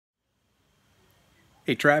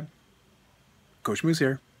Hey Trab, Coach Moose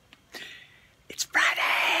here. It's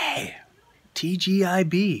Friday!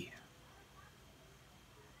 TGIB.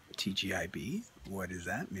 TGIB? What does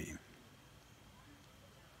that mean?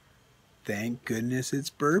 Thank goodness it's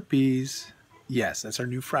burpees. Yes, that's our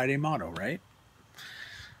new Friday motto, right?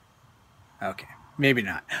 Okay, maybe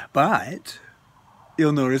not. But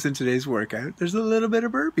you'll notice in today's workout, there's a little bit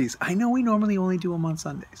of burpees. I know we normally only do them on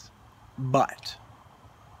Sundays. But,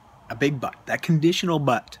 a big but, that conditional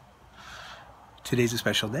but, today's a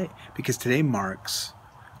special day because today marks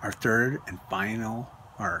our third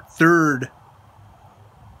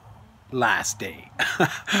last day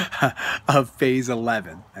of phase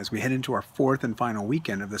 11 as we head into our fourth and final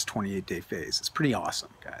weekend of this 28-day phase. It's pretty awesome,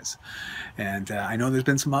 guys. And I know there's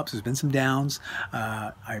been some ups, there's been some downs.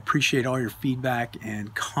 I appreciate all your feedback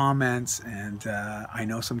and comments, and I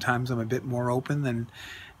know sometimes I'm a bit more open than,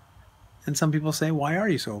 and some people say, why are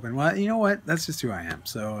you so open? Well, you know what? That's just who I am.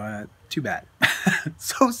 So too bad.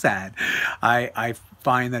 So sad. I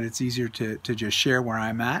find that it's easier to just share where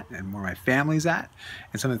I'm at and where my family's at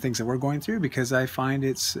and some of the things that we're going through, because I find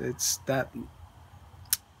it's that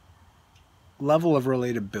level of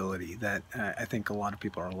relatability that I think a lot of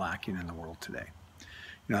people are lacking in the world today.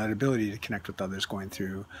 You know, that ability to connect with others going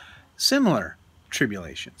through similar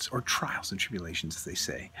tribulations or trials and tribulations, as they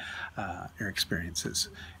say, or experiences.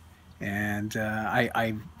 And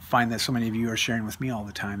I find that so many of you are sharing with me all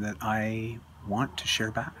the time that I want to share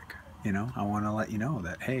back. You know, I want to let you know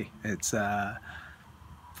that, hey, it's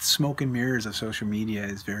smoke and mirrors of social media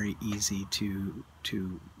is very easy to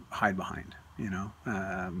hide behind, you know.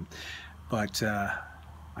 But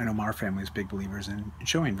I know our family is big believers in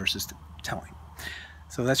showing versus telling.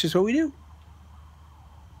 So that's just what we do.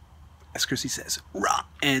 As Chrissy says, raw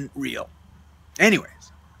and real.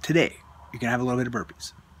 Anyways, today you're going to have a little bit of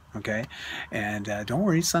burpees. Okay, and don't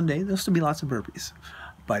worry, Sunday there'll still be lots of burpees,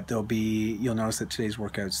 but there'll be, you'll notice that today's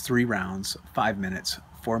workout's 3 rounds, 5 minutes,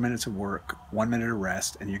 4 minutes of work, 1 minute of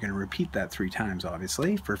rest, and you're going to repeat that 3 times,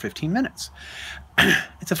 obviously, for 15 minutes.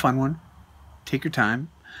 It's a fun one. Take your time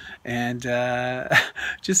and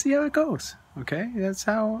just see how it goes. Okay, that's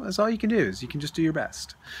all you can do, is you can just do your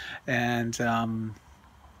best. And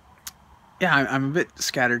yeah, I'm a bit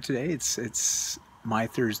scattered today. It's my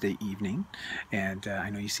Thursday evening, and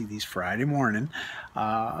I know you see these Friday morning.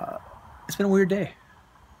 It's been a weird day.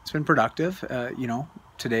 It's been productive. You know,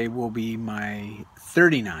 today will be my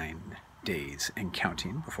 39 days and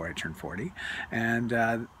counting before I turn 40,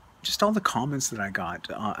 and just all the comments that I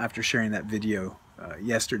got after sharing that video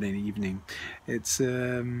yesterday evening, it's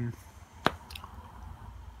made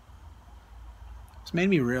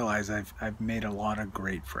me realize I've made a lot of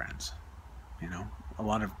great friends, you know, a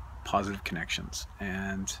lot of positive connections,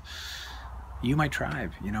 and you, my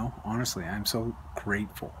tribe. You know, honestly, I'm so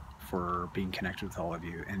grateful for being connected with all of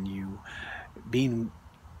you and you being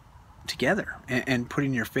together and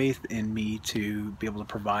putting your faith in me to be able to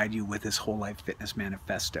provide you with this Whole Life Fitness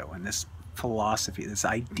Manifesto and this philosophy, this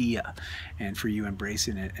idea, and for you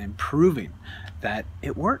embracing it and proving that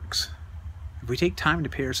it works. If we take time to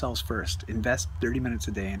pay ourselves first, invest 30 minutes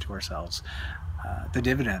a day into ourselves, the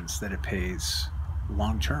dividends that it pays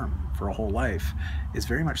long term for a whole life is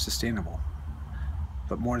very much sustainable.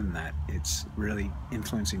 But more than that, it's really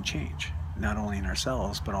influencing change, not only in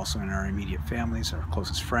ourselves but also in our immediate families, our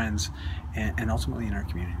closest friends, and ultimately in our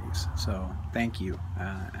communities. So thank you.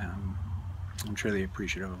 I'm truly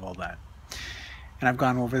appreciative of all that. And I've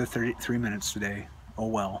gone over the 33 minutes today. Oh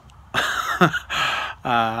well.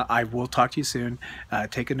 I will talk to you soon.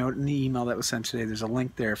 Take a note in the email that was sent today. There's a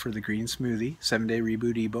link there for the Green Smoothie 7-Day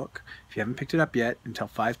Reboot ebook. If you haven't picked it up yet, until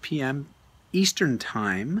 5 p.m. Eastern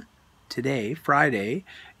Time today, Friday,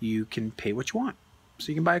 you can pay what you want. So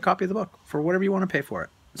you can buy a copy of the book for whatever you want to pay for it.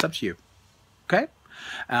 It's up to you. Okay?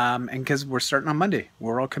 And because we're starting on Monday,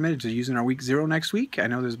 we're all committed to using our week 0 next week. I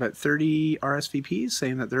know there's about 30 RSVPs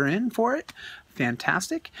saying that they're in for it.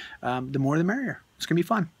 Fantastic. The more the merrier. It's going to be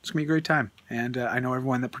fun. It's going to be a great time. And I know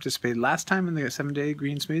everyone that participated last time in the 7-Day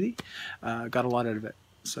Green Smoothie got a lot out of it.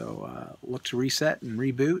 So look to reset and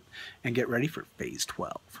reboot and get ready for phase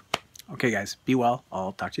 12. Okay, guys, be well.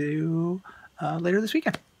 I'll talk to you later this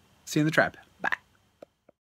weekend. See you in the tribe.